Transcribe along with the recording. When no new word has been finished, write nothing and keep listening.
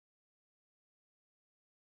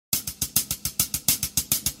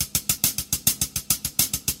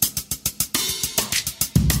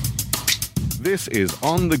This is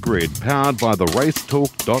On the Grid, powered by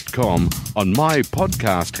theracetalk.com on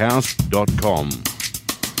mypodcasthouse.com.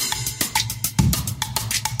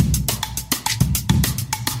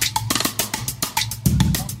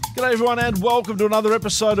 G'day everyone and welcome to another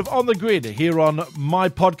episode of On the Grid here on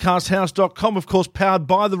mypodcasthouse.com, of course powered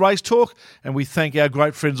by The Race Talk, and we thank our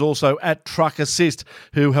great friends also at Truck Assist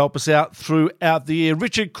who help us out throughout the year.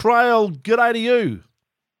 Richard Craill, g'day to you.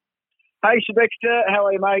 Hey, Dexter, how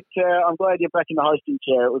are you, mate? I'm glad you're back in the hosting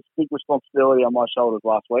chair. It was a big responsibility on my shoulders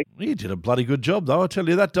last week. He did a bloody good job, though, I tell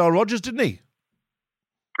you that, Dale Rogers, didn't he?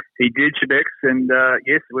 He did, Shebex, and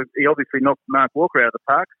yes, he obviously knocked Mark Walker out of the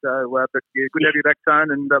park, so but yeah, good to have you back,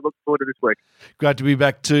 Tone, and look forward to this week. Great to be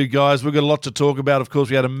back too, guys. We've got a lot to talk about. Of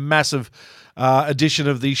course, we had a massive edition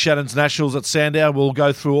of the Shannon's Nationals at Sandown. We'll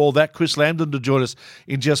go through all that. Chris Lambden to join us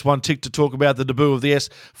in just one tick to talk about the debut of the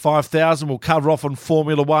S5000. We'll cover off on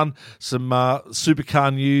Formula One, some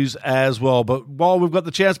supercar news as well. But while we've got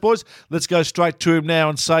the chance, boys, let's go straight to him now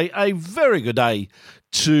and say a very good day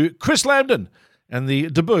to Chris Lambden and the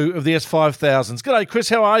debut of the S5000s. G'day, Chris.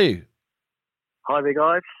 How are you? Hi there,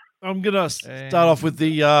 guys. I'm going to start off with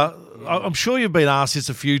the... I'm sure you've been asked this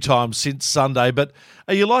a few times since Sunday, but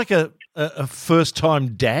are you like a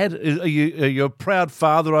first-time dad? Are you a proud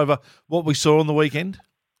father over what we saw on the weekend?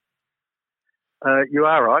 You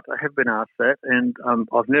are right. I have been asked that, and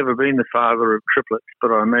I've never been the father of triplets,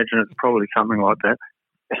 but I imagine it's probably something like that.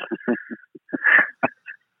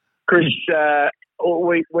 Chris,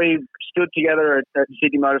 we stood together at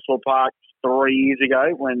Sydney Motorsport Park 3 years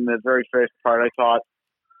ago when the very first prototype,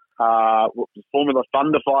 Formula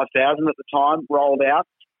Thunder 5000 at the time, rolled out.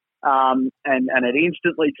 And it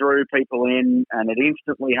instantly drew people in, and it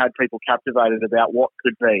instantly had people captivated about what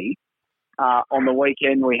could be. On the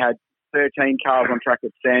weekend, we had 13 cars on track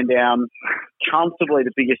at Sandown, comfortably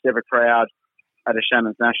the biggest ever crowd at a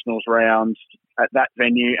Shannon's Nationals round at that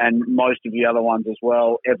venue, and most of the other ones as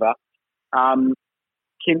well, ever.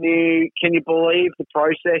 Can you believe the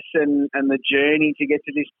process and the journey to get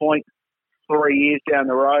to this point 3 years down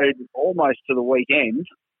the road, almost to the weekend,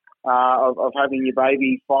 of having your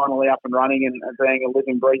baby finally up and running and being a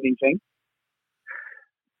living, breathing thing?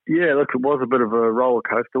 Yeah, look, it was a bit of a roller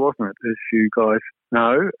coaster, wasn't it, as you guys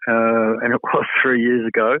know, and it was 3 years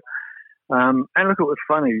ago. And look, it was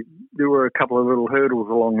funny. There were a couple of little hurdles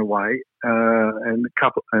along the way, and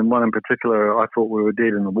one in particular, I thought we were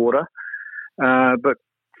dead in the water. But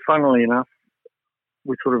funnily enough,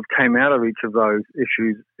 we sort of came out of each of those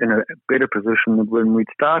issues in a better position than when we'd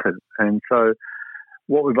started. And so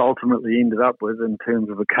what we've ultimately ended up with in terms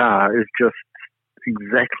of a car is just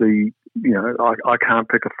exactly, I can't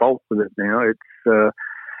pick a fault with it now. It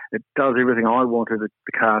does everything I wanted the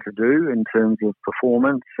car to do in terms of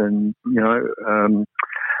performance and,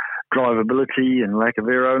 drivability and lack of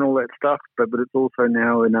aero and all that stuff. But it's also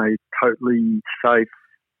now in a totally safe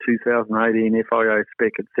 2018 FIA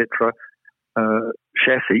spec, etc.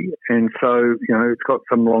 Chassis, and so it's got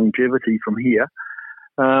some longevity from here.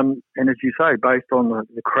 And as you say, based on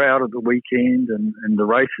the crowd at the weekend and the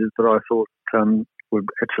races that I thought were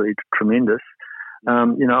absolutely tremendous,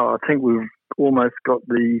 I think we've almost got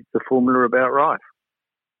the formula about right.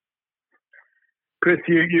 Chris,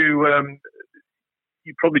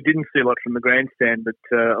 you probably didn't see a lot from the grandstand, but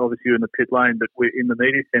obviously you're in the pit lane. But in the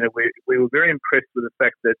media centre, we were very impressed with the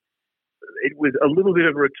fact that it was a little bit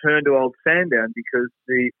of a return to old Sandown, because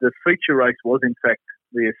the feature race was in fact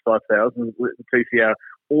the S5000. The TCR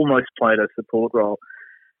almost played a support role.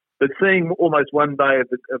 But seeing almost one day of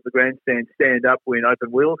the grandstand stand up when Open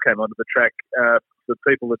Wheel came onto the track, for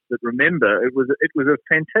people that remember, it was a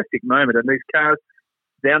fantastic moment. And these cars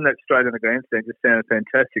down that straight on the grandstand just sounded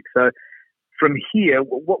fantastic. So from here,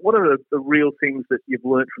 what are the real things that you've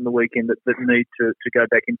learnt from the weekend that need to go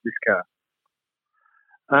back into this car?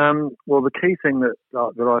 Well, the key thing that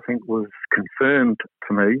I think was confirmed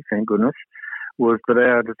to me, thank goodness, was that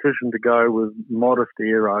our decision to go with modest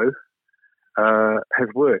aero has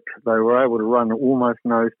worked. They were able to run almost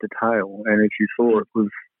nose to tail, and as you saw, it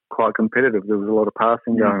was quite competitive. There was a lot of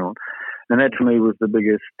passing going on, and that to me was the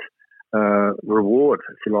biggest reward,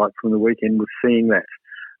 if you like, from the weekend, was seeing that.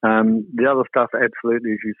 The other stuff,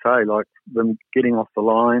 absolutely, as you say, like them getting off the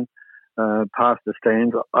line, past the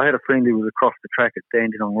stands. I had a friend who was across the track at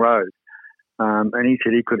Dandenong Road, and he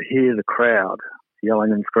said he could hear the crowd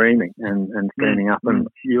yelling and screaming and standing up. And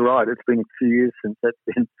you're right, it's been a few years since that's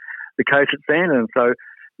been the case at Sandown. So,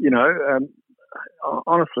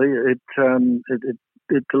 honestly,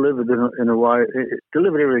 it delivered in a way. It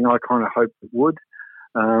delivered everything I kind of hoped it would.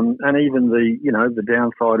 And even the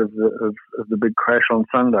downside of the big crash on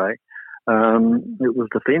Sunday, It was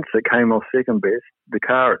the fence that came off second best. The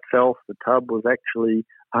car itself, the tub, was actually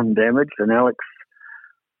undamaged, and Alex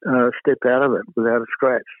stepped out of it without a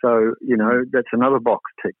scratch. So, that's another box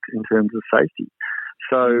ticked in terms of safety.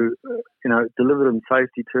 So, it delivered in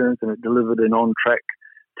safety terms, and it delivered in on-track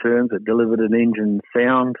terms. It delivered in engine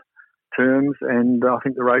sound terms, and I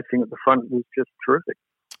think the racing at the front was just terrific.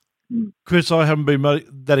 Chris, I haven't been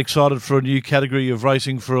that excited for a new category of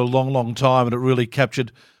racing for a long, long time, and it really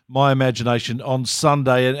captured my imagination on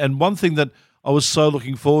Sunday. And one thing that I was so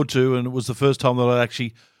looking forward to, and it was the first time that I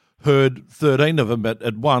actually heard 13 of them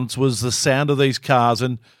at once, was the sound of these cars.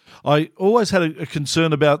 And I always had a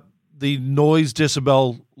concern about the noise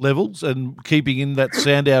decibel levels and keeping in that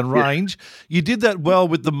Sandown range. You did that well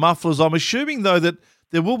with the mufflers. I'm assuming, though, that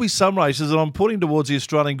there will be some races, and I'm pointing towards the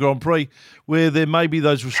Australian Grand Prix, where there may be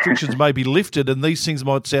those restrictions may be lifted and these things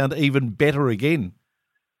might sound even better again.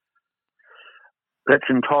 That's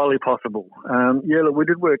entirely possible. Look, we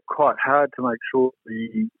did work quite hard to make sure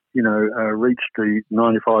we, reached the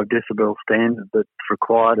 95 decibel standard that's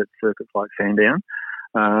required at circuits like Sandown.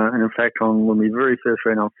 And in fact, when we very first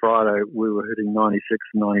ran on Friday, we were hitting 96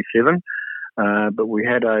 and 97. But we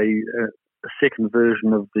had a second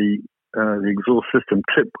version of the exhaust system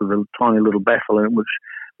tip with a tiny little baffle in it,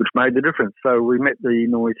 which made the difference. So we met the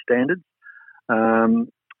noise standards.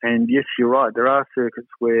 And yes, you're right. There are circuits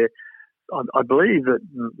where I believe that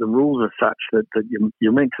the rules are such that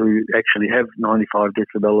you're meant to actually have 95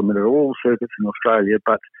 decibel limit at all circuits in Australia,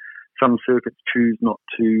 but some circuits choose not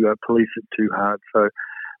to police it too hard. So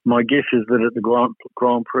my guess is that at the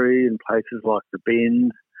Grand Prix and places like the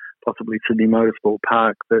Bend, possibly Sydney Motorsport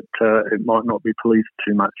Park, that it might not be policed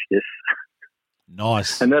too much, yes.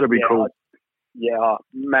 Nice. And that'll be cool. Yeah,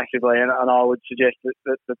 massively. And I would suggest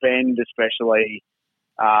that the Bend especially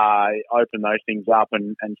open those things up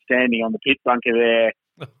and standing on the pit bunker there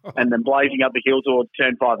and then blazing up the hill towards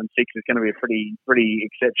turn 5 and 6 is going to be a pretty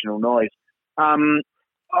exceptional noise.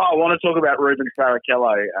 I want to talk about Rubens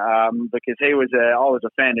Barrichello because I was a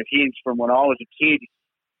fan of his from when I was a kid,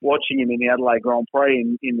 watching him in the Adelaide Grand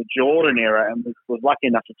Prix in the Jordan era, and was lucky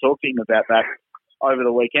enough to talk to him about that over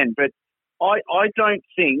the weekend. But I don't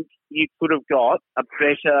think you could have got a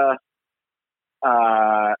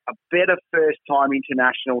better first-time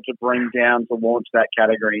international to bring down to launch that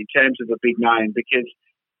category in terms of a big name, because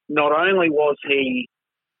not only was he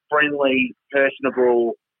friendly,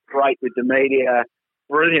 personable, great with the media,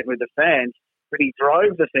 brilliant with the fans, but he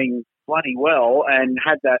drove the thing bloody well and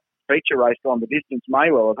had that feature race on the distance.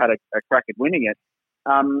 May well have had a crack at winning it.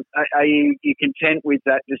 Are you content with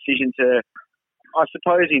that decision to, I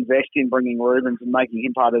suppose, invest in bringing Rubens and making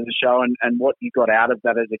him part of the show, and what you got out of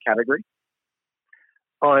that as a category?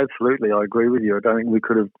 Oh, absolutely. I agree with you. I don't think we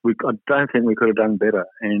could have done better.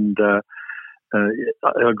 And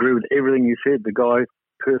I agree with everything you said. The guy's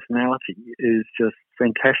personality is just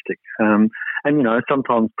fantastic. And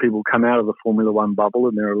sometimes people come out of the Formula One bubble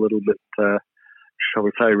and they're a little bit, shall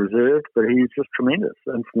we say, reserved. But he's just tremendous.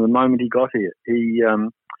 And from the moment he got here, he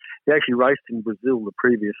actually raced in Brazil the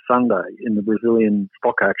previous Sunday in the Brazilian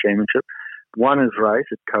Stock Car Championship. Won his race,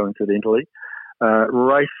 coincidentally.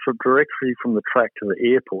 Raced directly from the track to the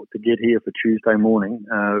airport to get here for Tuesday morning.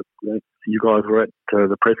 You guys were at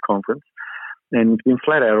the press conference, and he's been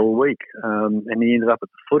flat out all week. And he ended up at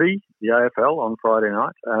the footy, the AFL, on Friday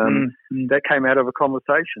night. That came out of a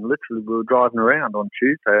conversation. Literally, we were driving around on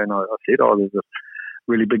Tuesday, and I said, there's a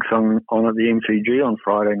really big song on at the MCG on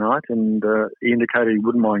Friday night, and he indicated he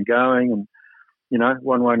wouldn't mind going. And,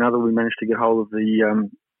 one way or another, we managed to get hold of the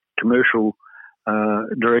commercial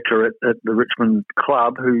director at the Richmond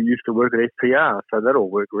club, who used to work at SPR, so that all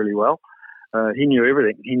worked really well. He knew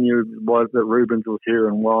everything. He knew that Rubens was here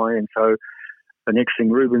and why, and so the next thing,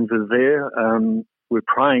 Rubens is there. We're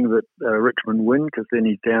praying that Richmond win, because then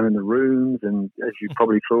he's down in the rooms, and as you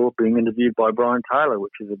probably saw, being interviewed by Brian Taylor,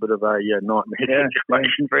 which is a bit of a nightmare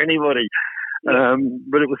situation for anybody.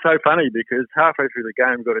 But it was so funny because halfway through the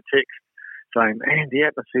game, we got a text saying, "Man, the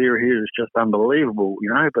atmosphere here is just unbelievable,"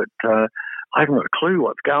 but I haven't got a clue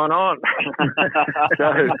what's going on.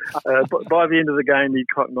 So by the end of the game, he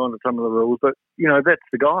cottoned on to some of the rules. But, that's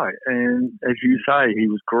the guy. And as you say, he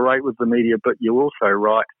was great with the media, but you're also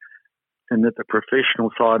right in that the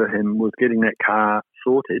professional side of him was getting that car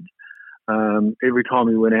sorted every time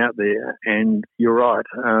he went out there. And you're right,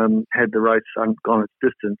 had the race gone its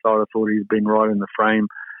distance, I'd have thought he'd been right in the frame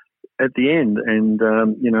at the end. And,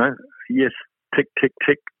 yes, tick, tick,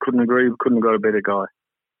 tick, couldn't have got a better guy.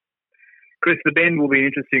 Chris, the Bend will be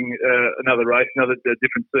interesting, another race, another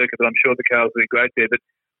different circuit, but I'm sure the cars will be great there. But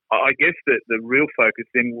I guess that the real focus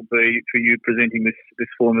then will be for you presenting this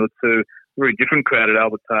Formula 2 very different crowd at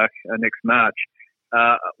Albert Park next March.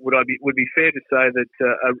 Would be fair to say that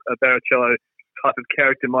a Barrichello type of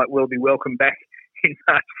character might well be welcome back in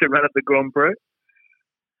March to run at the Grand Prix?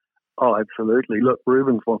 Oh, absolutely. Look,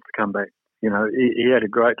 Rubens wants to come back. You know, he had a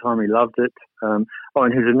great time. He loved it. And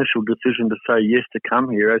his initial decision to say yes to come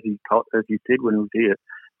here, as he said when he was here,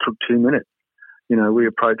 took 2 minutes. You know, we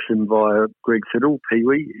approached him via Greg Siddle,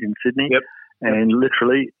 Pee-wee in Sydney. Yep. And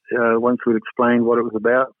literally, once we'd explained what it was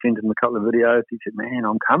about, sent him a couple of videos, he said, man,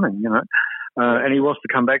 I'm coming, you know. And he wants to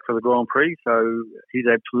come back for the Grand Prix, so he's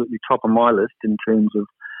absolutely top of my list in terms of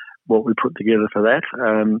what we put together for that.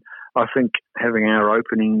 I think having our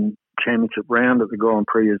opening championship round at the Grand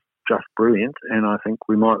Prix is just brilliant, and I think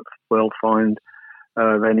we might well find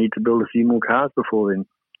they need to build a few more cars before then.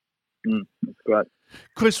 That's great.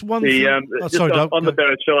 Chris, on the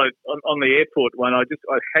Barrichello, on the airport one, I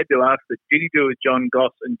had to ask that, did he do a John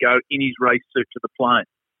Goss and go in his race suit to the plane?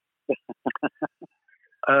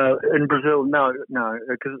 In Brazil, no,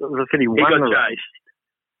 because the city won the race.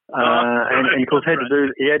 And of course he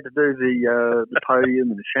had to do the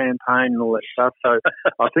podium and the champagne and all that stuff. So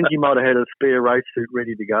I think he might have had a spare race suit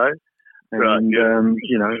ready to go, and right, yeah.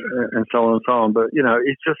 you know, and so on and so on. But you know,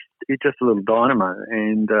 he's just a little dynamo,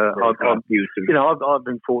 and I've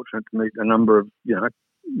been fortunate to meet a number of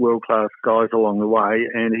world class guys along the way,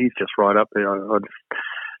 and he's just right up there. It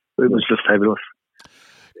was just fabulous.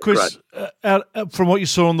 Chris, from what you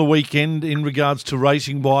saw on the weekend in regards to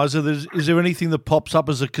racing-wise, is there anything that pops up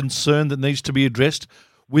as a concern that needs to be addressed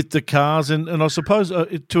with the cars? And I suppose,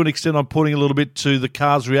 to an extent, I'm pointing a little bit to the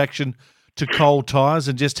cars' reaction to cold tyres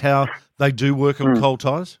and just how they do work on cold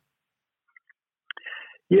tyres.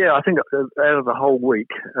 Yeah, I think out of the whole week,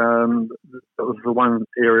 that was the one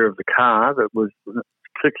area of the car that was,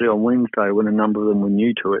 particularly on Wednesday when a number of them were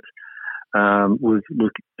new to it, and we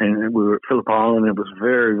were at Phillip Island, and it was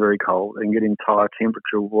very, very cold, and getting tyre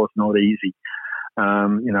temperature was not easy.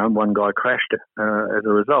 One guy crashed as a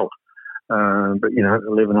result, but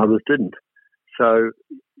 11 others didn't. So,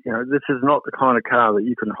 this is not the kind of car that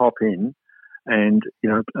you can hop in and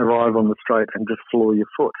arrive on the straight and just floor your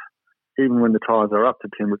foot, even when the tyres are up to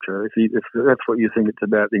temperature. If that's what you think it's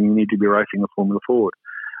about, then you need to be racing a Formula Ford.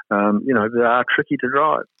 They are tricky to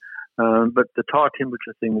drive. But the tyre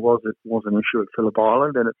temperature thing was an issue at Phillip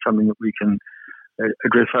Island, and it's something that we can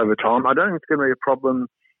address over time. I don't think it's going to be a problem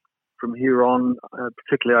from here on,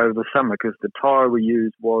 particularly over the summer, because the tyre we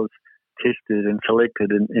used was tested and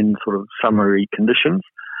selected in sort of summery conditions.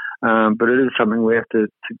 But it is something we have to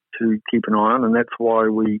keep an eye on, and that's why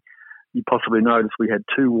you possibly noticed we had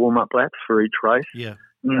 2 warm-up laps for each race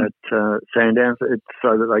at Sandown,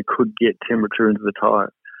 so that they could get temperature into the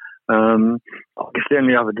tyre. I guess the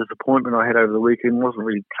only other disappointment I had over the weekend wasn't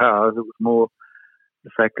really cars, it was more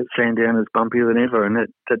the fact that Sandown is bumpier than ever, and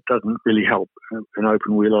that doesn't really help in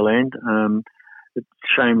open wheeler land. It's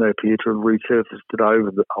a shame they appear to have resurfaced it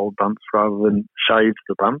over the old bumps rather than shaved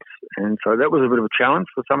the bumps, and so that was a bit of a challenge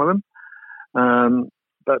for some of them.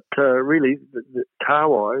 But really, the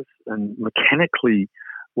car-wise and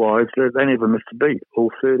mechanically-wise, they never missed a beat.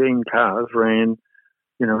 All 13 cars ran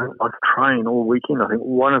like a train all weekend. I think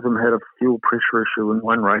one of them had a fuel pressure issue in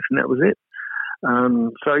one race, and that was it. I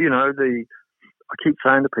keep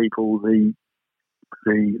saying to people, the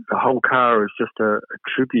whole car is just a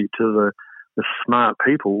tribute to the smart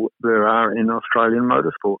people there are in Australian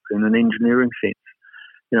motorsport in an engineering sense.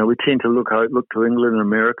 We tend to look to England and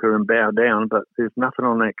America and bow down, but there's nothing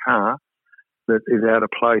on that car that is out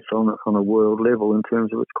of place on a world level in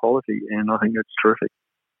terms of its quality, and I think it's terrific.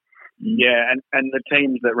 Yeah, and the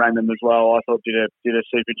teams that ran them as well, I thought did a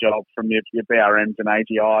super job, from your BRMs and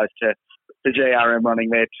AGIs to the GRM running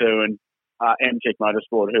there too, and MTech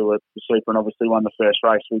Motorsport, who were super and obviously won the first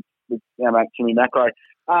race with our mate Timmy Macro.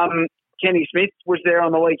 Kenny Smith was there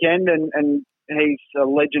on the weekend, and he's a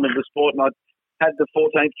legend of the sport, and had the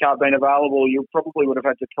 14th car been available, you probably would have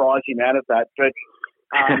had to prize him out of that. But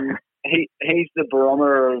he's the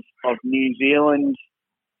barometer of New Zealand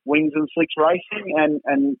wings and slicks racing, and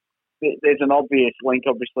there's an obvious link,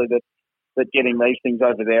 obviously, that getting these things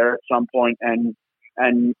over there at some point, and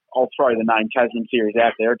I'll throw the name Tasman Series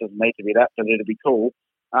out there. It doesn't need to be that, but it'd be cool.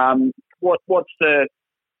 What's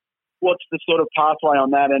the sort of pathway on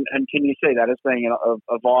that, and can you see that as being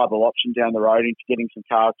a viable option down the road into getting some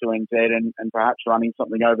cars to NZ and perhaps running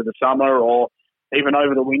something over the summer or even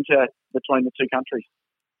over the winter between the two countries?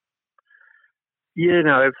 Yeah,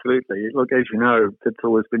 no, absolutely. Look, as you know, that's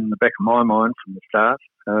always been in the back of my mind from the start,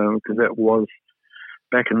 because that was,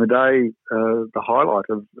 back in the day, the highlight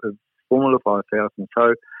of Formula 5000.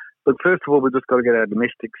 So, but first of all, we've just got to get our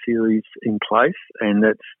domestic series in place, and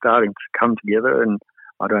that's starting to come together, and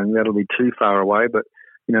I don't think that'll be too far away. But,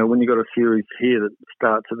 you know, when you've got a series here that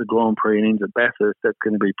starts at the Grand Prix and ends at Bathurst, that's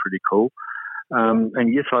going to be pretty cool.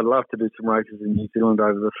 And yes, I'd love to do some races in New Zealand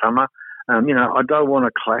over the summer. You know, I don't want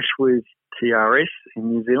to clash with TRS in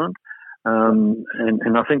New Zealand.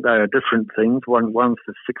 And I think they are different things. One's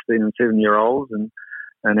for 16 and 17-year-olds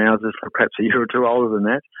and ours is for perhaps a year or two older than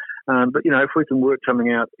that. But, you know, if we can work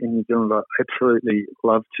something out in New Zealand, I'd absolutely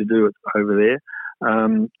love to do it over there.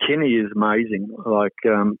 Kenny is amazing. Like,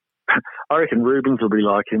 I reckon Rubens will be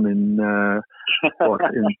like him in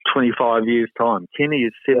 25 years' time. Kenny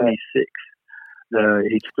is 76.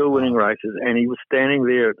 He's still winning races, and he was standing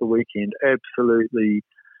there at the weekend absolutely,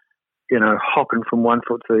 you know, hopping from one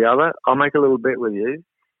foot to the other. I'll make a little bet with you.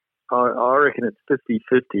 I reckon it's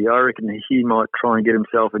 50-50. I reckon he might try and get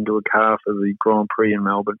himself into a car for the Grand Prix in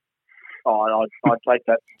Melbourne. Oh, I'd take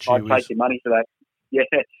that. I'd take your money for that. Yeah.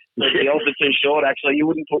 The odds are too short, actually. You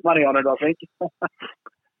wouldn't put money on it, I think.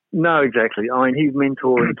 No, exactly. I mean, he's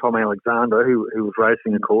mentoring Tom Alexander, who was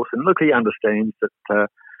racing, of course. And look, he understands that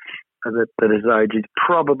at his age, he's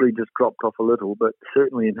probably just dropped off a little, but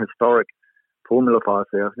certainly in historic Formula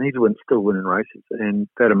 5000, he's still winning races, and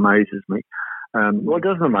that amazes me. What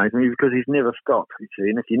doesn't amaze me is because he's never stopped, you see,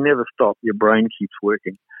 and if you never stop, your brain keeps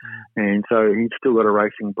working. And so he's still got a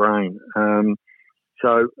racing brain.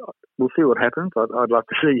 So we'll see what happens. I'd love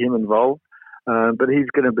to see him involved, but he's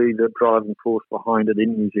going to be the driving force behind it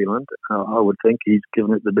in New Zealand. I would think he's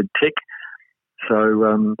given it the big tick. So,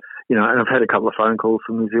 you know, and I've had a couple of phone calls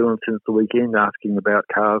from New Zealand since the weekend asking about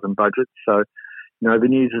cars and budgets. So, you know, the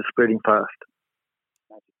news is spreading fast.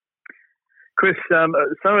 Chris, some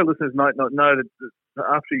of our listeners might not know that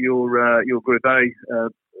after your Group A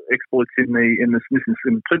exploits in the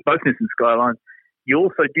both Nissan Skylines, you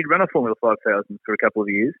also did run a Formula 5000 for a couple of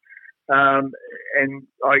years, and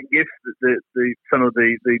I guess some of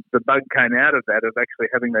the bug came out of that, of actually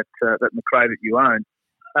having that McRae that you own.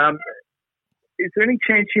 Is there any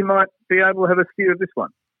chance you might be able to have a steer of this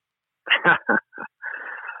one?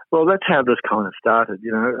 Well, that's how this kind of started,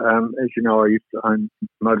 you know. As you know, I used to own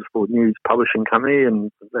Motorsport News publishing company,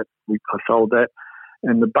 and I sold that.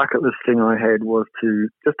 And the bucket list thing I had was to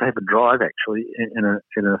just have a drive, actually, in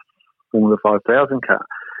a Formula 5000 car.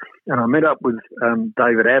 And I met up with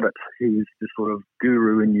David Abbott, who's the sort of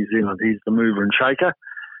guru in New Zealand. He's the mover and shaker.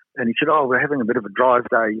 And he said, "Oh, we're having a bit of a drive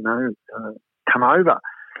day, you know, come over."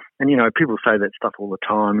 And, you know, people say that stuff all the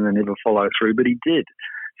time and they never follow through, but he did.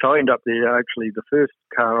 So I ended up there. Actually, the first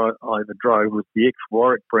car I ever drove was the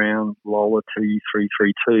ex-Warwick Brown Lola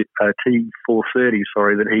T430,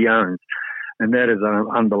 that he owns. And that is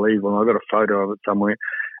unbelievable. I've got a photo of it somewhere.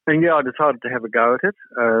 And, yeah, I decided to have a go at it,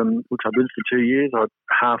 which I did for 2 years. I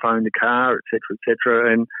half owned a car, et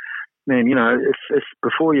cetera. And, man, you know, it's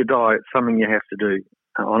before you die, it's something you have to do.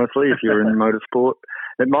 Honestly, if you're in motorsport,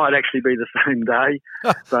 it might actually be the same day,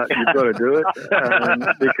 but you've got to do it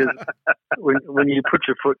because when you put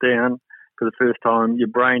your foot down for the first time, your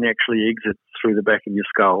brain actually exits through the back of your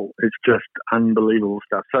skull. It's just unbelievable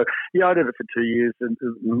stuff. So, yeah, I did it for 2 years and,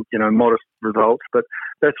 you know, modest results, but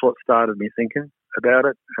that's what started me thinking about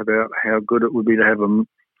it, about how good it would be to have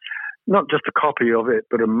not just a copy of it,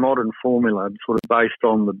 but a modern formula sort of based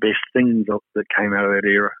on the best things that came out of that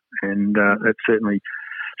era. And that certainly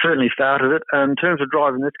started it. In terms of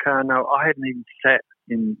driving this car, no, I hadn't even sat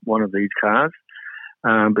in one of these cars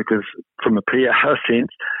because from a PR sense,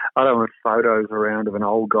 I don't want photos around of an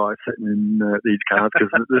old guy sitting in these cars because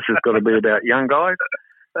this has got to be about young guys.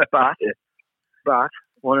 But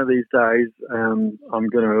one of these days, I'm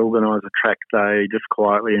going to organise a track day just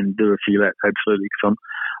quietly and do a few laps, absolutely, because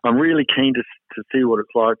I'm really keen to see what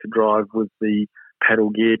it's like to drive with the paddle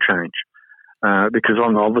gear change. Because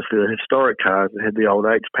on obviously the historic cars that had the old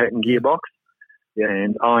H-pattern gearbox,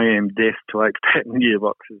 and I am deaf to H-pattern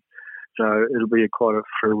gearboxes. So it'll be quite a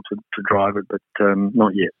thrill to drive it, but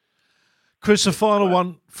not yet. Chris, a final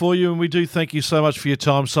one for you, and we do thank you so much for your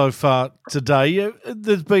time so far today.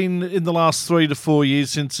 There's been, in the last 3 to 4 years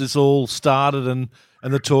since this all started and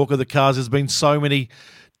the talk of the cars, there's been so many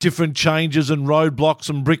different changes and roadblocks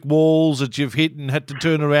and brick walls that you've hit and had to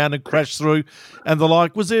turn around and crash through and the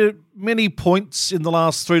like. Was there many points in the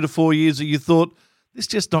last 3 to 4 years that you thought, this is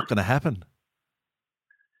just not going to happen?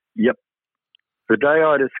 Yep. The day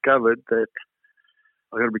I discovered that,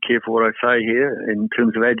 I've got to be careful what I say here in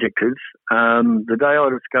terms of adjectives, the day I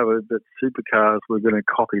discovered that supercars were going to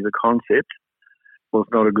copy the concept was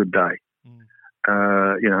not a good day.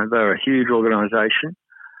 You know, they're a huge organisation.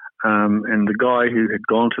 And the guy who had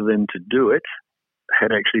gone to them to do it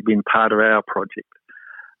had actually been part of our project.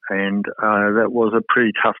 And that was a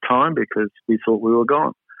pretty tough time because we thought we were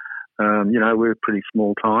gone. You know, we're pretty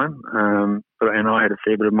small time. and I had a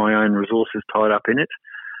fair bit of my own resources tied up in it.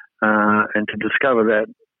 And to discover that,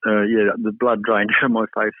 the blood drained out of my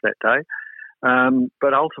face that day.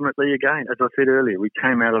 But ultimately, again, as I said earlier, we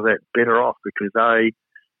came out of that better off because A,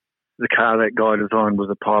 the car that guy designed was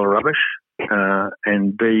a pile of rubbish,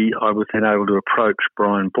 and B, I was then able to approach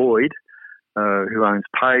Brian Boyd, who owns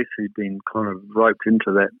Pace, who'd been kind of roped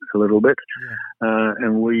into that a little bit,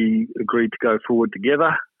 and we agreed to go forward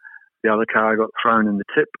together. The other car got thrown in the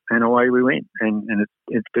tip, and away we went. And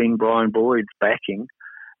it's been Brian Boyd's backing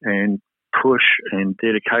and push and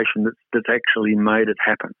dedication that's actually made it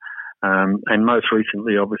happen. And most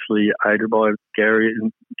recently, obviously, aided by Gary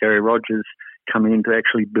Rogers coming in to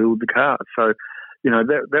actually build the car. So,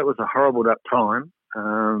 that was a horribled up time,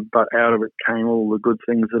 but out of it came all the good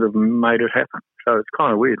things that have made it happen. So it's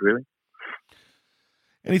kind of weird, really.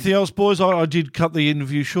 Anything else, boys? I did cut the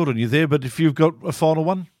interview short on you there, but if you've got a final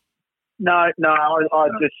one? No. I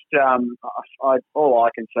just all I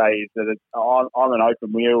can say is that I'm an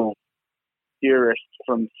open wheel purist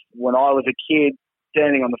from when I was a kid,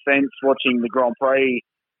 standing on the fence watching the Grand Prix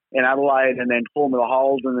in Adelaide, and then Formula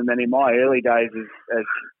Holden, and then in my early days as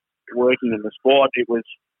working in the sport, it was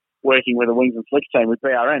working with a Wings and Flicks team with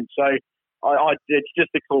BRN. So it's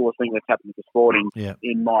just the coolest thing that's happened to the sport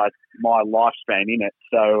in my lifespan in it.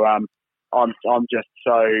 So I'm just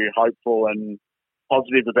so hopeful and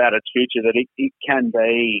positive about its future that it can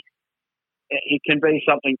be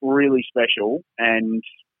something really special and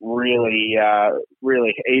really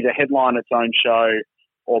either headline its own show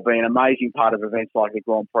or be an amazing part of events like the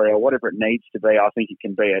Grand Prix or whatever it needs to be. I think it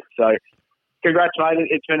can be it. So congrats, mate.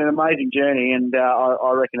 It's been an amazing journey, and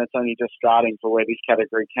I reckon it's only just starting for where this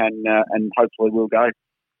category can and hopefully will go.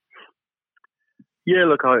 Yeah,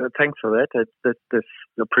 look, thanks for that. That's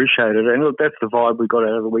appreciated. And look, that's the vibe we got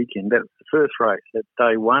out of the weekend. That's the first race. That's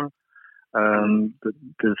day one.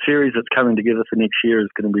 The series that's coming together for next year is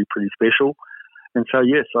going to be pretty special. And so,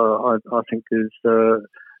 yes, I think there's,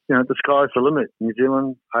 the sky's the limit. New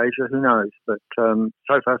Zealand, Asia, who knows? But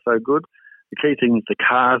so far, so good. The key thing is the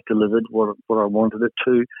car's delivered what I wanted it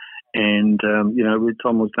to. And, it's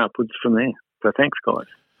onwards and upwards from there. So thanks, guys.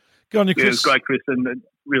 Go on, you, Chris. Yeah, it was great, Chris, and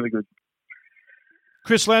really good.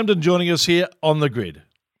 Chris Lambden joining us here on The Grid.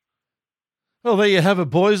 Well, there you have it,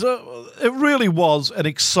 boys. It really was an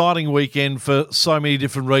exciting weekend for so many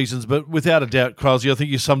different reasons, but without a doubt, Kralsey, I think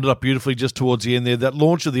you summed it up beautifully just towards the end there. That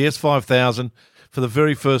launch of the S5000 for the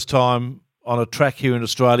very first time on a track here in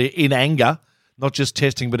Australia in anger, not just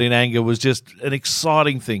testing, but in anger, was just an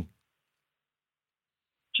exciting thing.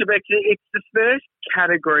 Trebek, it's the first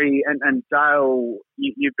category, and Dale,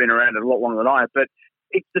 you've been around it a lot longer than I have, but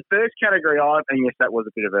it's the first category and yes, that was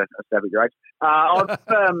a bit of a stab at your age.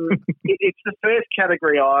 It's the first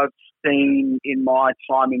category I've seen in my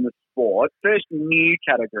time in the sport, first new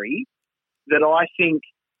category that I think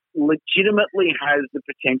legitimately has the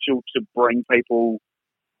potential to bring people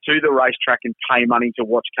to the racetrack and pay money to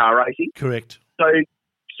watch car racing. Correct. So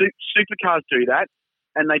supercars do that,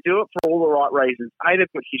 and they do it for all the right reasons. A,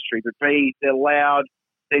 they've got history, but B, they're loud,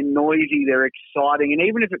 they're noisy, they're exciting, and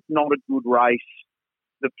even if it's not a good race,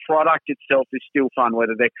 the product itself is still fun,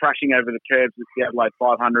 whether they're crashing over the curbs with the Adelaide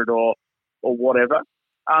 500 or whatever.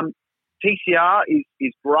 TCR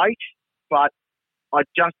is great, but I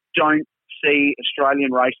just don't see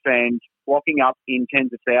Australian race fans flocking up in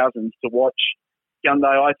tens of thousands to watch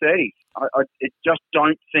Hyundai i30s. I just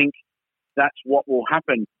don't think that's what will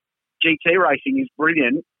happen. GT racing is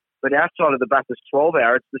brilliant, but outside of the Bathurst 12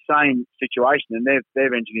 hour, it's the same situation, and they've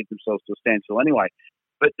engineered themselves to a standstill anyway.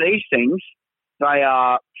 But these things, they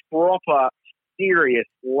are proper, serious,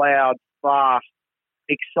 loud, fast,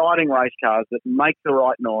 exciting race cars that make the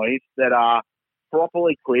right noise, that are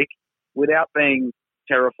properly quick without being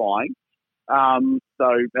terrifying. So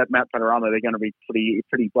at Mount Panorama, they're going to be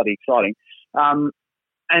pretty bloody exciting. And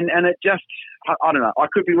it just, I don't know, I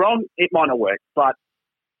could be wrong. It might not work, but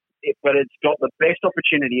it's got the best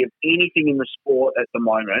opportunity of anything in the sport at the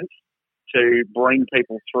moment to bring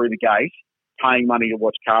people through the gate, paying money to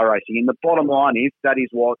watch car racing. And the bottom line is that is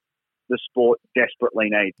what the sport desperately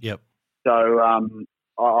needs. Yep. So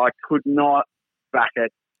I could not back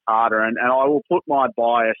it harder. And I will put my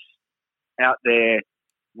bias out there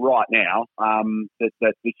right now that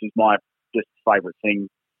this is my just favourite thing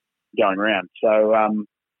going around. So,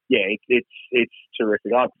 it's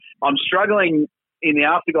terrific. I'm struggling in the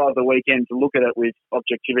afterglow of the weekend to look at it with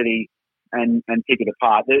objectivity and pick it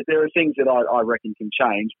apart. There are things that I reckon can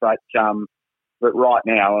change, but right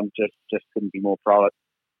now I'm just couldn't be more pro it.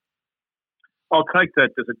 I'll take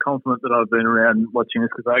that as a compliment that I've been around watching this,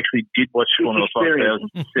 because I actually did watch Formula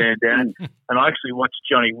 5000 Sandown, and I actually watched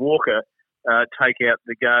Johnny Walker take out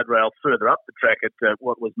the guardrail further up the track at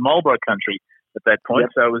what was Marlborough country at that point.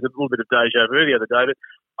 Yep. So it was a little bit of deja vu the other day.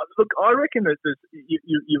 But look, I reckon that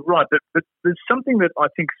you're right, but there's something that I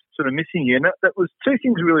think sort of missing here. And that was two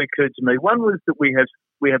things really occurred to me. One was that we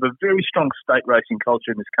have a very strong state racing culture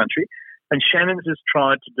in this country, and Shannon's has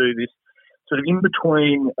tried to do this sort of in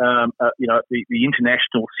between, the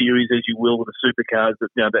international series, as you will, with the supercars,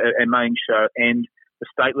 our main show, and the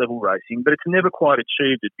state level racing. But it's never quite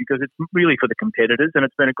achieved it because it's really for the competitors, and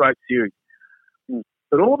it's been a great series.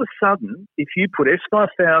 But all of a sudden, if you put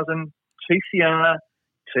S5000, TCR,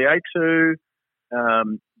 TA2,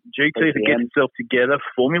 GT to get itself together,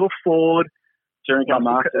 Formula Ford, Touring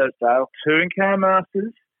Car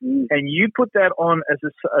Masters, and you put that on as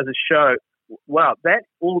a show, wow, that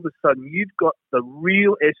all of a sudden you've got the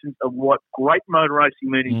real essence of what great motor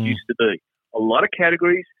racing meetings used to be. A lot of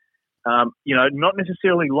categories, not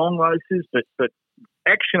necessarily long races, but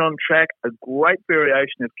action on track, a great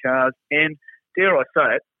variation of cars, and dare I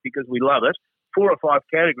say it, because we love it, 4 or 5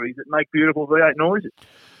 categories that make beautiful V8 noises.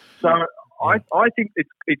 So I think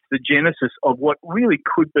it's the genesis of what really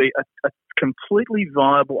could be a completely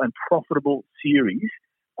viable and profitable series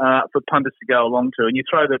for punters to go along to. And you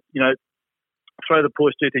throw the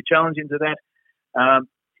Porsche GT Challenge into that.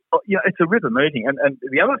 It's a river meeting. And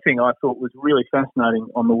the other thing I thought was really fascinating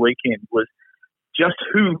on the weekend was just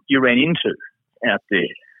who you ran into out there.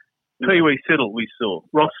 Pee Wee Siddle we saw.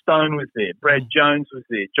 Ross Stone was there. Brad Jones was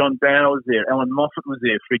there. John Bauer was there. Alan Moffat was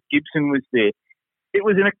there. Fred Gibson was there. It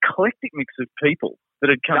was an eclectic mix of people that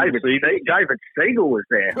had come to see. David Siegel was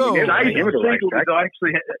there. David Siegel was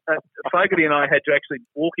actually, Fogarty and I had to actually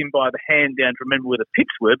walk him by the hand down to remember where the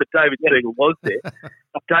pits were, but David Siegel was there.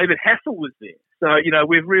 David Hassel was there. So,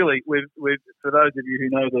 we've for those of you who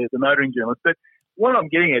know the motoring journalists, but what I'm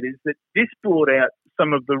getting at is that this brought out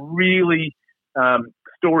some of the really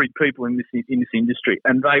storied people in this industry,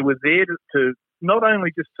 and they were there to not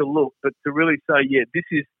only just to look, but to really say, this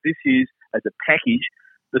is as a package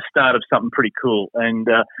the start of something pretty cool. And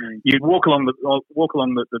you'd walk along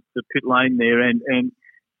the pit lane there, and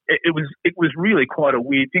it was really quite a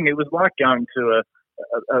weird thing. It was like going to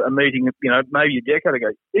a meeting, maybe a decade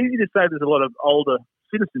ago. Easy to say there's a lot of older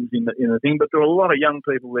citizens in the thing, but there are a lot of young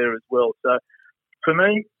people there as well. So for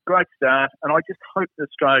me, great start, and I just hope that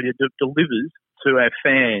Australia delivers to our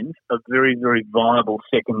fans a very, very viable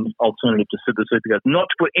second alternative to the Supercars. Not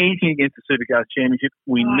to put anything against the Supercars Championship,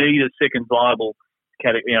 we need a second viable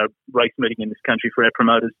race meeting in this country for our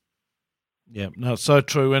promoters. Yeah, no, so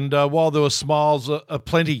true. And while there were smiles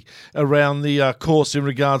aplenty around the course in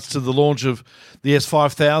regards to the launch of the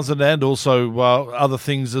S5000 and also other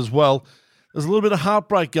things as well, there's a little bit of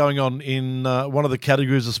heartbreak going on in one of the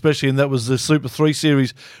categories, especially, and that was the Super 3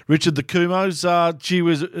 Series. Richard, the Kumos,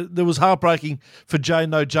 there was heartbreaking for Jay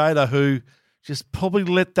Nojada, who just probably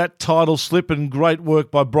let that title slip, and great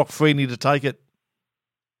work by Brock Feeney to take it.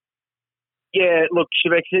 Yeah, look,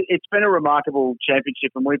 Shebex, it's been a remarkable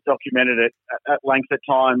championship, and we've documented it at length at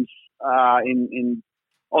times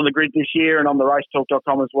on the grid this year and on the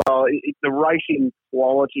racetalk.com as well. The racing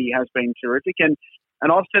quality has been terrific, and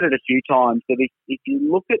I've said it a few times that if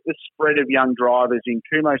you look at the spread of young drivers in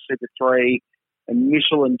Kumho Super 3 and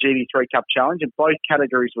Michelin GT3 Cup Challenge, and both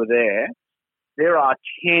categories were there are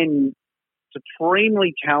 10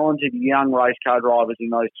 supremely talented young race car drivers in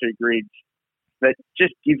those two grids that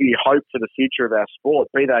just give you hope for the future of our sport,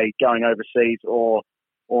 be they going overseas or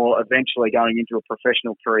eventually going into a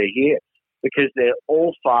professional career here, because they're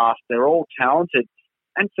all fast, they're all talented,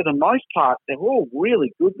 and for the most part, they're all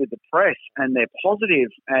really good with the press, and they're positive,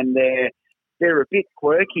 and they're a bit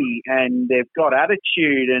quirky, and they've got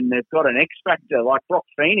attitude, and they've got an X factor. Like Brock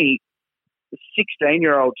Feeney, the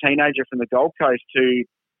 16-year-old teenager from the Gold Coast who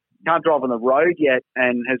can't drive on the road yet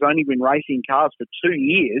and has only been racing cars for 2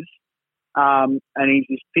 years. And he's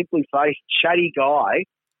this pimply-faced, chatty guy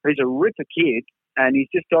who's a ripper kid, and he's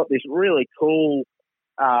just got this really cool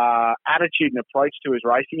attitude and approach to his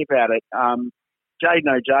racing about it. Jade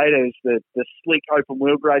Nojada is the slick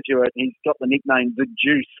open-wheel graduate. He's got the nickname The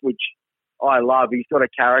Juice, which I love. He's got a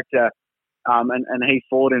character, and he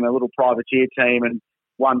fought in a little privateer team and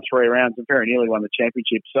won 3 rounds and very nearly won the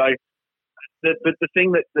championship. So the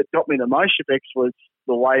thing that got me the most, Shebex, was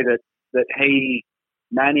the way that he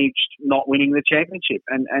managed not winning the championship,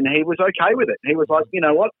 and he was okay with it. He was like, you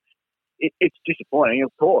know what, it's disappointing,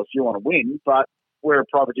 of course, you want to win, but we're a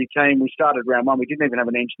privateer team. We started round 1, we didn't even have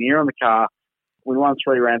an engineer on the car. We won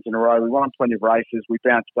 3 rounds in a row, we won plenty of races, we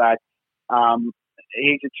bounced back.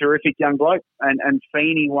 He's a terrific young bloke, and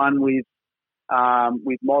Feeney won with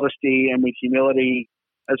modesty and with humility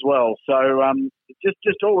as well. So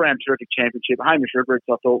just all round terrific championship. Hamish Rivers,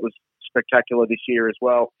 I thought, was spectacular this year as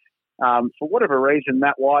well. For whatever reason,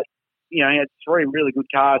 Matt White, he had 3 really good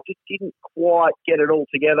cars, just didn't quite get it all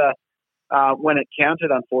together when it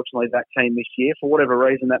counted, unfortunately, that team this year. For whatever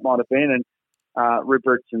reason that might have been. And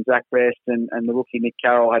Ribberts and Zach Best and the rookie Nick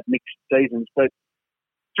Carroll had mixed seasons. But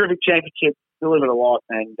terrific championship, delivered a lot.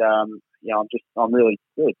 And, I'm really,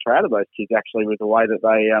 really proud of those kids, actually, with the way that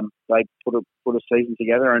they put a season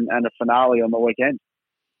together and a finale on the weekend.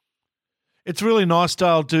 It's really nice,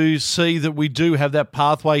 Dale, to see that we do have that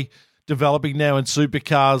pathway developing now in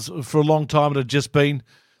supercars. For a long time, it had just been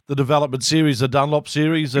the development series, the Dunlop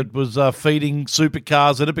series, that was feeding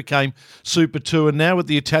supercars, and it became Super 2. And now with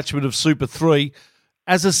the attachment of Super 3,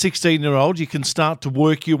 as a 16-year-old, you can start to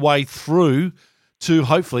work your way through to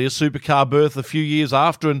hopefully a supercar berth a few years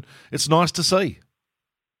after, and it's nice to see.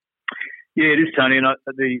 Yeah, it is, Tony, and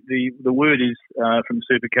the word is from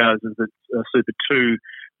supercars is that Super 2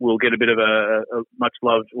 will get a bit of a much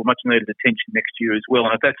loved or much needed attention next year as well.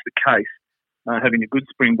 And if that's the case, having a good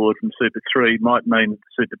springboard from Super 3 might mean the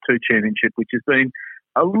Super 2 championship, which has been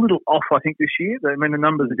a little off, I think, this year. I mean, the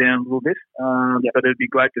numbers are down a little bit, but it'd be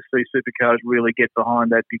great to see supercars really get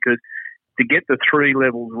behind that, because to get the 3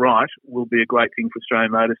 levels right will be a great thing for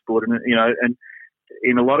Australian motorsport. And and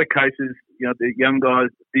in a lot of cases, the young guys,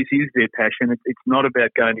 this is their passion. It's not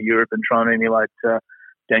about going to Europe and trying to emulate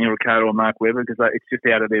Daniel Ricciardo or Mark Webber, because it's just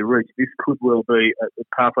out of their reach. This could well be a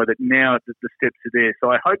pathway that now the steps are there. So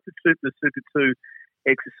I hope the Super 2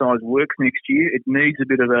 exercise works next year. It needs a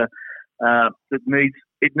bit of it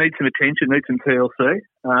needs some attention, needs some TLC.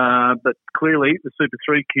 But clearly the Super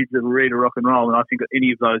 3 kids are ready to rock and roll, and I think that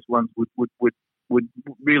any of those ones would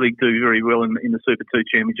really do very well in the Super 2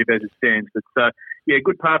 championship as it stands. But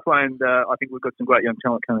good pathway, and I think we've got some great young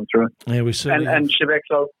talent coming through. Yeah, we certainly and Shebex,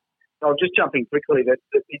 I'll just jump in quickly that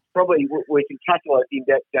it's probably, we can tackle it in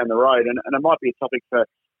depth down the road, and it might be a topic for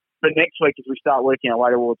next week as we start working our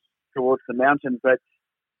way towards the mountain. But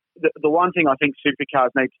the one thing I think supercars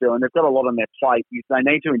need to do, and they've got a lot on their plate, is they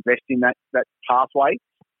need to invest in that pathway.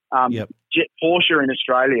 Porsche in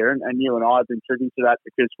Australia, and you and I have been privy to that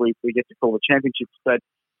because we get to call the championships, but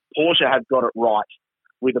Porsche have got it right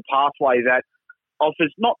with a pathway that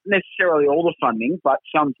offers not necessarily all the funding, but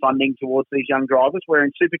some funding towards these young drivers, where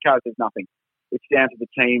in supercars there's nothing. It's down to the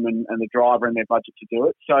team and the driver and their budget to do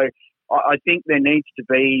it. So I think there needs to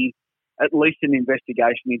be at least an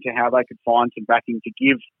investigation into how they could find some backing to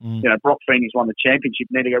give. Brock Feeney's won the championship,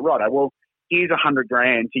 and then to go, right, well, here's $100,000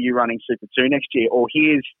 to you running Super 2 next year, or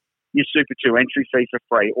here's your Super 2 entry fee for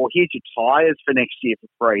free, or here's your tyres for next year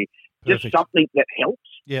for free. Perfect. Just something that helps.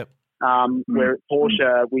 Yep. Where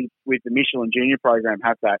Porsche with the Michelin Junior program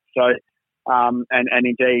have that. So, and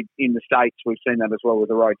indeed in the States we've seen that as well with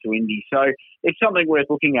the Road to Indy. So it's something worth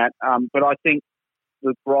looking at. But I think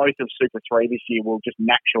the growth of Super 3 this year will just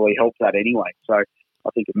naturally help that anyway. So I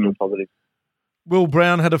think it's still positive. Will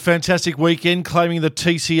Brown had a fantastic weekend claiming the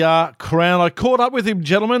TCR crown. I caught up with him,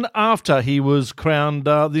 gentlemen, after he was crowned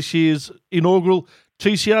this year's inaugural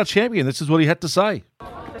TCR champion. This is what he had to say.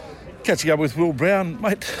 Catching up with Will Brown.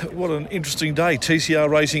 Mate, what an interesting day. TCR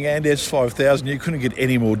Racing and S5000. You couldn't get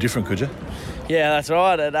any more different, could you? Yeah, that's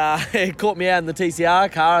right. It caught me out in the TCR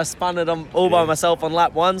car. I spun it all by myself on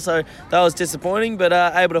lap 1, so that was disappointing, but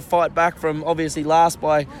able to fight back from obviously last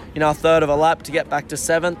by a third of a lap to get back to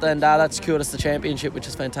 7th, and that secured us the championship, which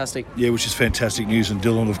is fantastic. Yeah, which is fantastic news, and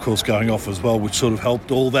Dylan, of course, going off as well, which sort of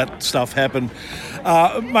helped all that stuff happen.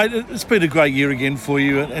 Mate, it's been a great year again for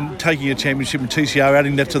you, and taking a championship in TCR,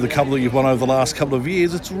 adding that to the couple that you've won over the last couple of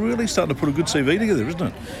years, it's really starting to put a good CV together, isn't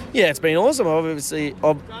it? Yeah, it's been awesome.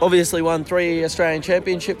 I've obviously won 3 Australian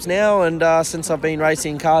championships now, and since I've been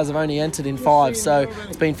racing cars I've only entered in 5, so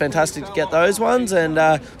it's been fantastic to get those ones, and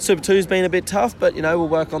Super 2's been a bit tough, but we'll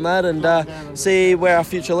work on that and see where our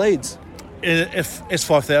future leads.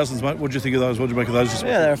 S5000s, mate, what do you think of those? What do you make of those?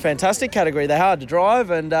 Yeah, they're a fantastic category. They're hard to drive,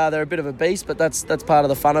 and they're a bit of a beast, but that's part of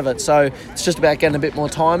the fun of it. So it's just about getting a bit more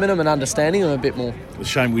time in them and understanding them a bit more. It's a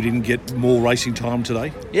shame we didn't get more racing time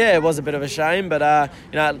today. Yeah, it was a bit of a shame, but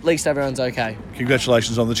at least everyone's okay.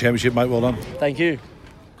 Congratulations on the championship, mate. Well done. Thank you.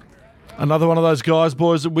 Another one of those guys,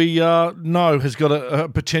 boys, that we know has got a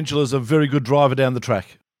potential as a very good driver down the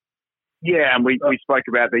track. Yeah, and we spoke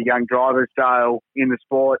about the young drivers, Dale, in the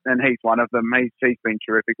sport, and he's one of them. He's been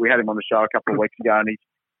terrific. We had him on the show a couple of weeks ago, and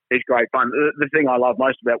he's great fun. The thing I love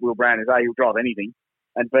most about Will Brown is A, he'll drive anything,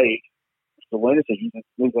 and B, the lunacy.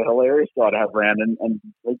 He's a hilarious guy to have around, and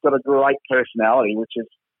he's got a great personality, which is,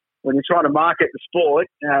 when you're trying to market the sport,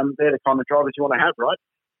 they're the kind of drivers you want to have, right?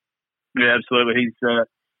 Yeah, absolutely. He's,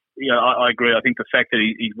 I agree. I think the fact that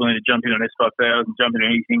he's willing to jump in on S5000, jump in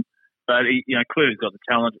on anything, But clearly he's got the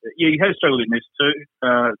talent. Yeah, he has struggled in this too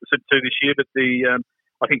this year. But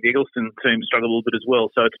I think the Eggleston team struggled a little bit as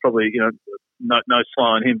well. So it's probably no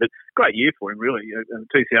slow on him. But great year for him really.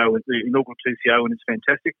 TCO, the inaugural TCO, and it's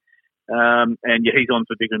fantastic. And he's on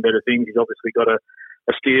for bigger and better things. He's obviously got a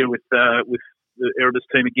steer with the Erebus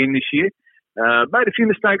team again this year. Made a few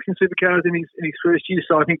mistakes in supercars in his first year,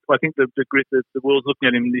 so I think the world's looking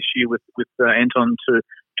at him this year with Anton to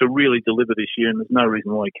really deliver this year, and there's no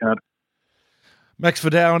reason why he can't. Max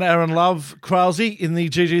Vidal and Aaron Love, Krause in the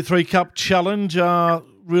GT3 Cup Challenge are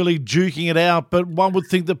really duking it out, but one would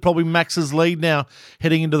think that probably Max's lead now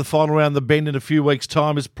heading into the final round, the Bend in a few weeks'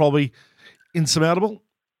 time, is probably insurmountable.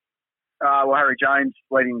 Well, Harry Jones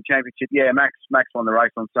leading the championship. Yeah, Max won the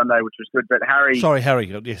race on Sunday, which was good. But Harry,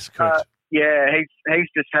 yes, correct. He's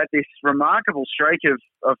just had this remarkable streak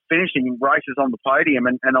of finishing races on the podium,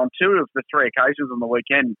 and on two of the three occasions on the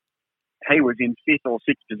weekend, he was in fifth or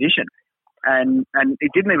sixth position, and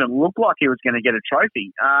it didn't even look like he was going to get a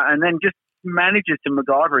trophy, and then just manages to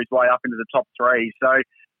MacGyver his way up into the top three. So,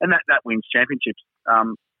 and that wins championships,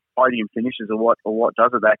 podium finishes, or what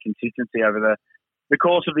does it, that consistency over the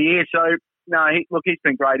course of the year. So, no, he's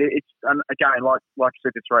been great. It's again, like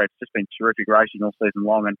Super 3, it's just been terrific racing all season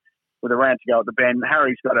long, and with a round to go at the Bend,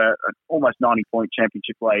 Harry's got an almost 90-point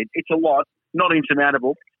championship lead. It's a lot, not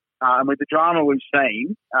insurmountable. And with the drama we've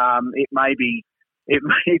seen,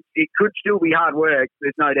 it could still be hard work.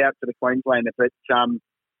 There's no doubt for the Queenslander, but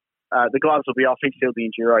the gloves will be off. He's still the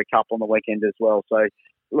Enduro Cup on the weekend as well. So,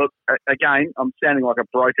 look, again, I'm sounding like a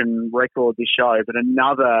broken record this show, but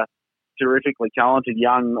another terrifically talented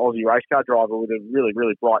young Aussie race car driver with a really,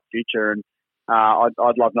 really bright future, and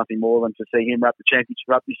I'd love nothing more than to see him wrap the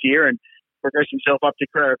championship up this year and progress himself up to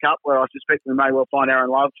Carrera Cup, where I suspect we may well find Aaron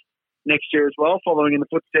Love next year as well, following in the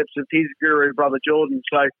footsteps of his guru brother Jordan.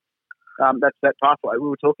 So that's that pathway we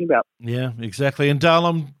were talking about. Yeah, exactly. And Dale,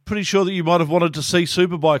 I'm pretty sure that you might have wanted to see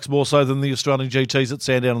superbikes more so than the Australian GTs at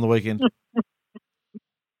Sandown on the weekend.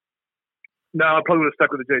 No, I probably would have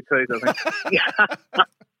stuck with the GTs, I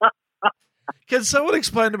think. Can someone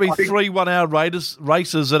explain to me 3 1-hour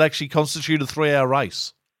races that actually constitute a 3-hour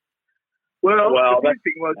race? Well, the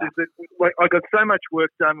thing was is that I got so much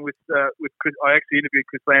work done with Chris. I actually interviewed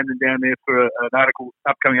Chris Landon down there for an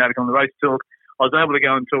upcoming article on the Race Talk. I was able to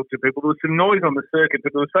go and talk to people. There was some noise on the circuit,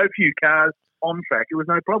 but there were so few cars on track, it was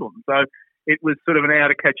no problem. So it was sort of an hour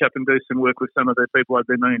to catch up and do some work with some of the people I've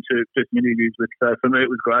been meaning to do some interviews with. So for me, it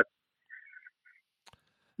was great.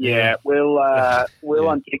 Yeah, we'll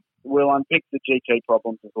unpick the GT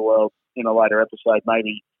problems of the world in a later episode,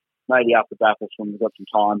 maybe after Bathurst when we've got some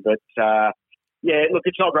time. But look,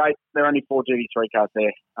 it's not great. There are only 4 GT3 cars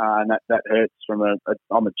there, and that hurts.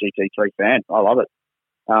 I'm a GT3 fan. I love it.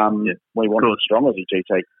 We want it strong as a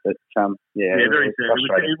GT, but very sad.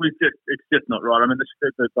 It's just not right. I mean,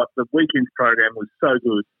 the weekend's program was so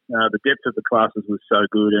good. The depth of the classes was so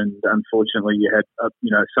good, and unfortunately, you had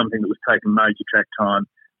something that was taking major track time.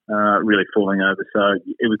 Really falling over. So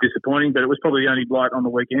it was disappointing, but it was probably the only blight on the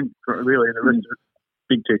weekend, really, and the rest of it,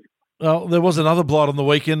 big tick. Well, there was another blight on the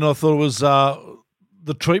weekend, and I thought it was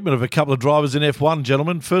the treatment of a couple of drivers in F1,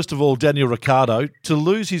 gentlemen. First of all, Daniel Ricciardo, to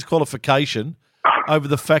lose his qualification over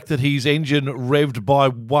the fact that his engine revved by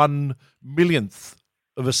 1 millionth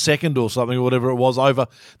of a second or something, or whatever it was, over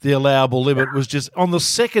the allowable limit, was just on his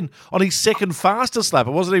second fastest lap.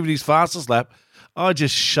 It wasn't even his fastest lap. I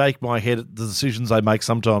just shake my head at the decisions they make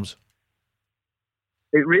sometimes.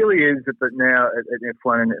 It really is, but now at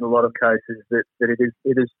F1 in a lot of cases that it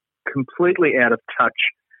is completely out of touch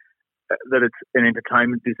that it's an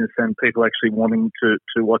entertainment business and people actually wanting to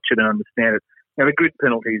watch it and understand it. Now, the grid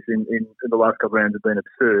penalties in the last couple of rounds have been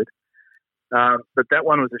absurd, but that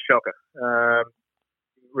one was a shocker.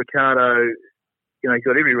 Ricciardo, he's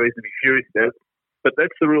got every reason to be furious about it, but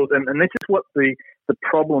that's the rules, and this is what the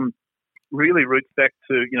problem really roots back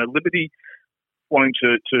to, Liberty wanting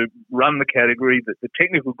to run the category, the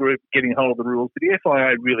technical group getting hold of the rules, but the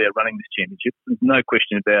FIA really are running this championship. There's no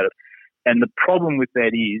question about it. And the problem with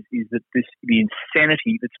that is that the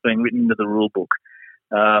insanity that's been written into the rule book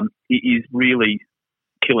is really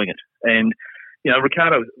killing it. And,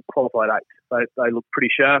 Ricciardo qualified 8th. They look pretty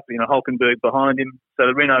sharp. Hulkenberg behind him. So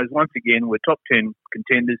the Renaults, once again, were top 10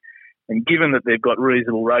 contenders. And given that they've got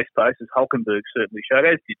reasonable race pace, as Hulkenberg certainly showed,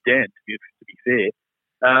 as did Dan, to be fair,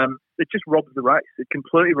 it just robs the race. It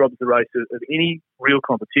completely robs the race of any real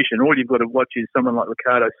competition. All you've got to watch is someone like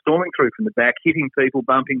Ricciardo storming through from the back, hitting people,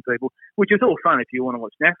 bumping people, which is all fun if you want to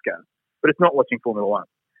watch NASCAR, but it's not watching Formula One.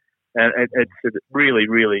 And it's really,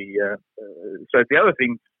 really... so the other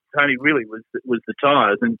thing, Tony, really was the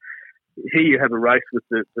tyres. And here you have a race with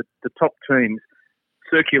the top teams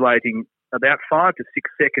circulating about 5 to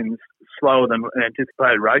 6 seconds slower than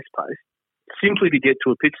anticipated race pace, simply to get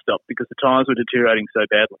to a pit stop because the tyres were deteriorating so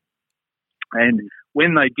badly. And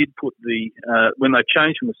when they did when they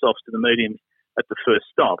changed from the softs to the mediums at the first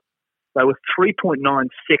stop, they were 3.9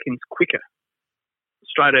 seconds quicker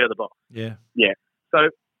straight out of the box. Yeah. So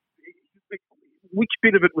which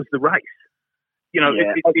bit of it was the race?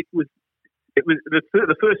 It was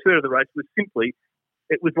the first third of the race was simply,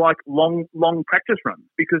 it was like long practice runs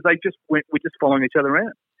because they were just following each other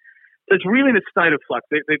around. So it's really in a state of flux.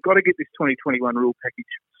 They've got to get this 2021 rule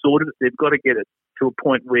package sorted. They've got to get it to a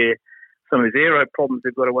point where some of these aero problems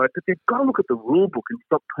they've got to work, but they've got to look at the rule book and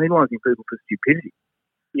stop penalising people for stupidity.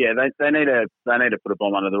 Yeah, they need to put a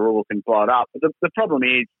bomb under the rule book and blow it up. But the problem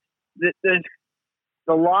is that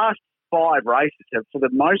the last 5 races have, for the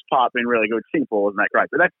most part, been really good. Singapore wasn't that great,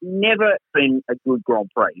 but that's never been a good Grand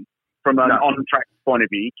Prix from an on-track point of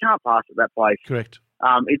view. You can't pass at that place. Correct.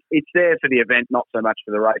 It's there for the event, not so much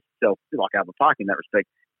for the race itself. It's like Albert Park in that respect,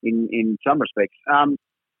 in some respects.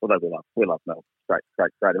 Although we love Melbourne. Great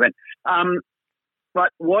event. But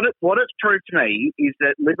what it's proved to me is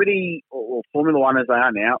that Liberty, or Formula One as they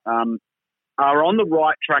are now, are on the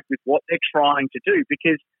right track with what they're trying to do,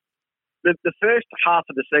 because the first half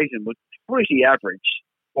of the season was pretty average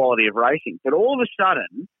quality of racing. But all of a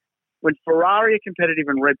sudden, when Ferrari are competitive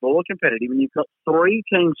and Red Bull are competitive, and you've got 3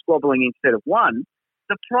 teams squabbling instead of 1,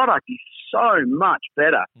 the product is so much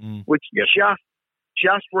better, which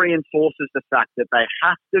just reinforces the fact that they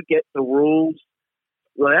have to get the rules.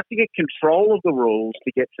 They have to get control of the rules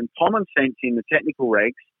to get some common sense in the technical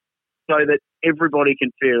regs so that everybody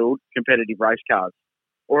can field competitive race cars,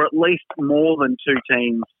 or at least more than 2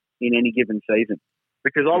 teams in any given season.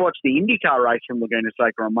 Because I watched the IndyCar race from Laguna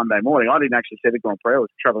Seca on Monday morning. I didn't actually see the Grand Prix. I was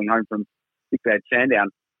travelling home from Big Bad Sandown.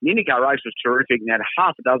 The IndyCar race was terrific and had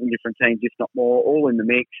half a dozen different teams, if not more, all in the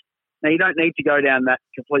mix. Now, you don't need to go down that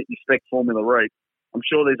completely spec formula route. I'm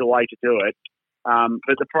sure there's a way to do it.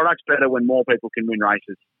 But the product's better when more people can win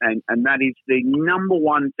races. And that is the number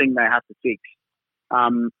one thing they have to fix.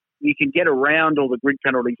 You can get around all the grid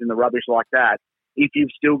penalties and the rubbish like that if you've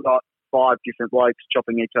still got 5 different blokes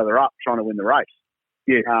chopping each other up trying to win the race.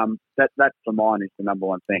 Yeah. That for mine is the number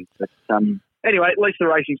one thing. But anyway, at least the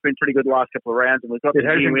racing's been pretty good the last couple of rounds, and we've got the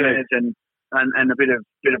new winners and a bit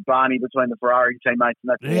of Barney between the Ferrari teammates, and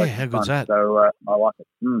that's always how fun. good's that? So I like it.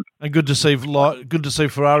 And good to see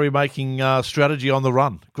Ferrari making strategy on the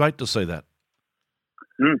run. Great to see that.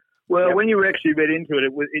 Well, when you actually read into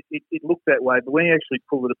it, it looked that way, but when you actually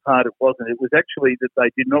pulled it apart, it wasn't. It was actually that they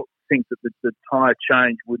did not think that the tyre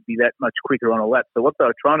change would be that much quicker on a lap. So what they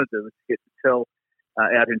were trying to do was to get Vettel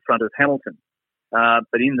out in front of Hamilton.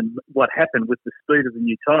 But what happened with the speed of the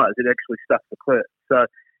new tyres, it actually stuck Leclerc. So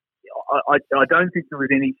I don't think there was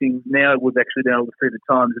anything. Now we've actually been able to see the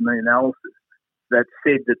times in the analysis that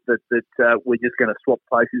said that we're just going to swap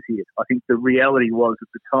places here. I think the reality was that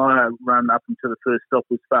the tyre run up until the first stop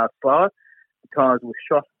was far slower. The tyres were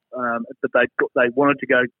shot, but they wanted to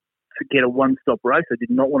go to get a one-stop race. They did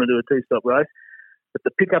not want to do a 2-stop race. But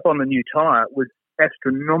the pickup on the new tyre was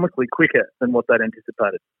astronomically quicker than what they'd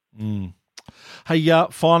anticipated. Hey,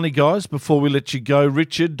 finally, guys, before we let you go,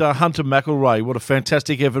 Richard, Hunter McElroy, what a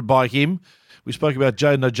fantastic effort by him. We spoke about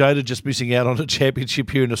Jaden Ojeda just missing out on a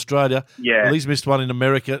championship here in Australia. Yeah. Well, he's missed one in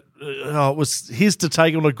America. It was his to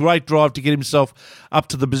take on a great drive to get himself up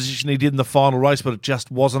to the position he did in the final race, but it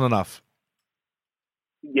just wasn't enough.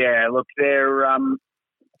 Yeah, look, they're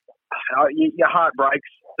your heart breaks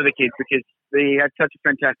for the kids because he had such a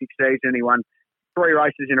fantastic season. He won 3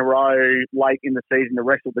 races in a row late in the season to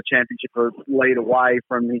wrestle the championship lead away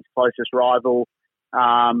from his closest rival.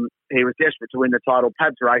 He was desperate to win the title.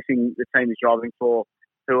 Pabs Racing, the team he's driving for,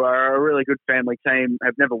 who are a really good family team,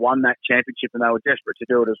 have never won that championship, and they were desperate to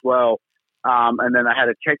do it as well. And then they had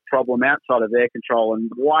a tech problem outside of their control and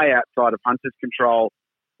way outside of Hunter's control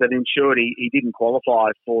that ensured he didn't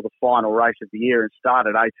qualify for the final race of the year and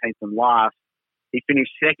started 18th and last. He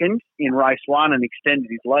finished second in race 1 and extended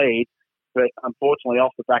his lead, but unfortunately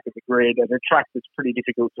off the back of the grid at a track that's pretty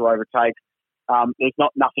difficult to overtake. There's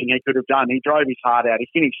nothing he could have done. He drove his heart out. He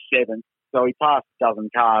finished 7th, so he passed a dozen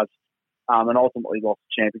cars and ultimately lost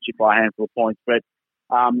the championship by a handful of points. But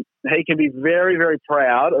he can be very, very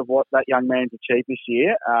proud of what that young man's achieved this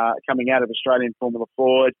year, coming out of Australian Formula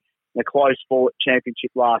Ford in a close-fought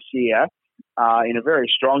championship last year in a very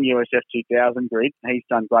strong USF 2000 grid. He's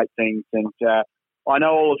done great things, and I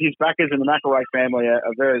know all of his backers in the McElroy family are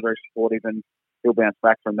very, very supportive, and he'll bounce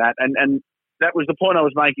back from that. And that was the point I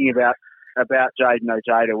was making about Jaden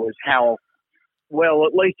Ojeda, was how well,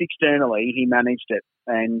 at least externally, he managed it,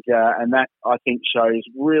 and that I think shows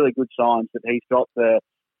really good signs that he's got the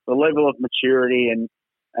level of maturity and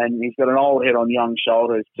he's got an old head on young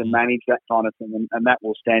shoulders to manage that kind of thing, and that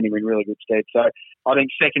will stand him in really good stead. So I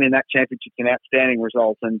think second in that championship's an outstanding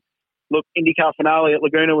result. And look, IndyCar finale at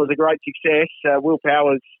Laguna was a great success. Will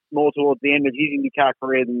Power's more towards the end of his IndyCar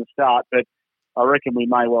career than the start, but I reckon we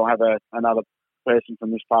may well have another person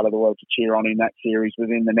from this part of the world to cheer on in that series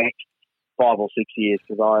within the next 5 or 6 years,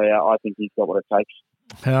 because I think he's got what it takes.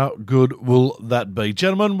 How good will that be?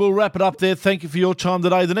 Gentlemen, we'll wrap it up there. Thank you for your time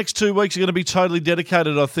today. The next 2 weeks are going to be totally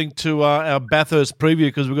dedicated, I think, to our Bathurst preview,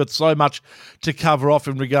 because we've got so much to cover off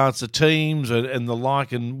in regards to teams and the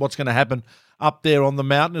like, and what's going to happen up there on the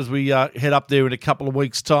mountain as we head up there in a couple of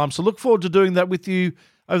weeks' time. So look forward to doing that with you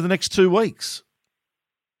over the next 2 weeks.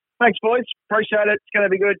 Thanks, boys. Appreciate it. It's going to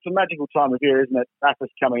be good. It's a magical time of year, isn't it?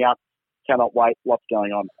 Bathurst coming up. Cannot wait. Lots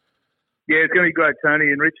going on. Yeah, it's going to be great,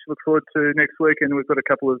 Tony and Rich. Look forward to next week, and we've got a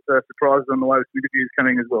couple of surprises on the way with some interviews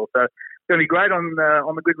coming as well. So it's going to be great on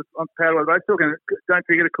the grid on Powered by Race Talk. And don't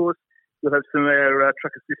forget, of course, we'll have some of our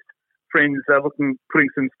Truck Assist friends putting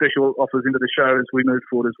some special offers into the show as we move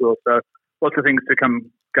forward as well. So lots of things to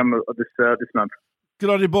come this month. Good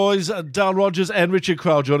on you, boys. Dale Rogers and Richard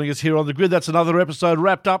Crowell joining us here on The Grid. That's another episode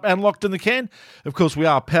wrapped up and locked in the can. Of course, we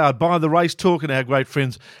are powered by the Race Talk, and our great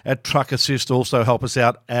friends at Truck Assist also help us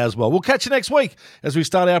out as well. We'll catch you next week as we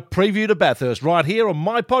start our preview to Bathurst right here on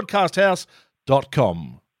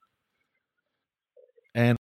mypodcasthouse.com. And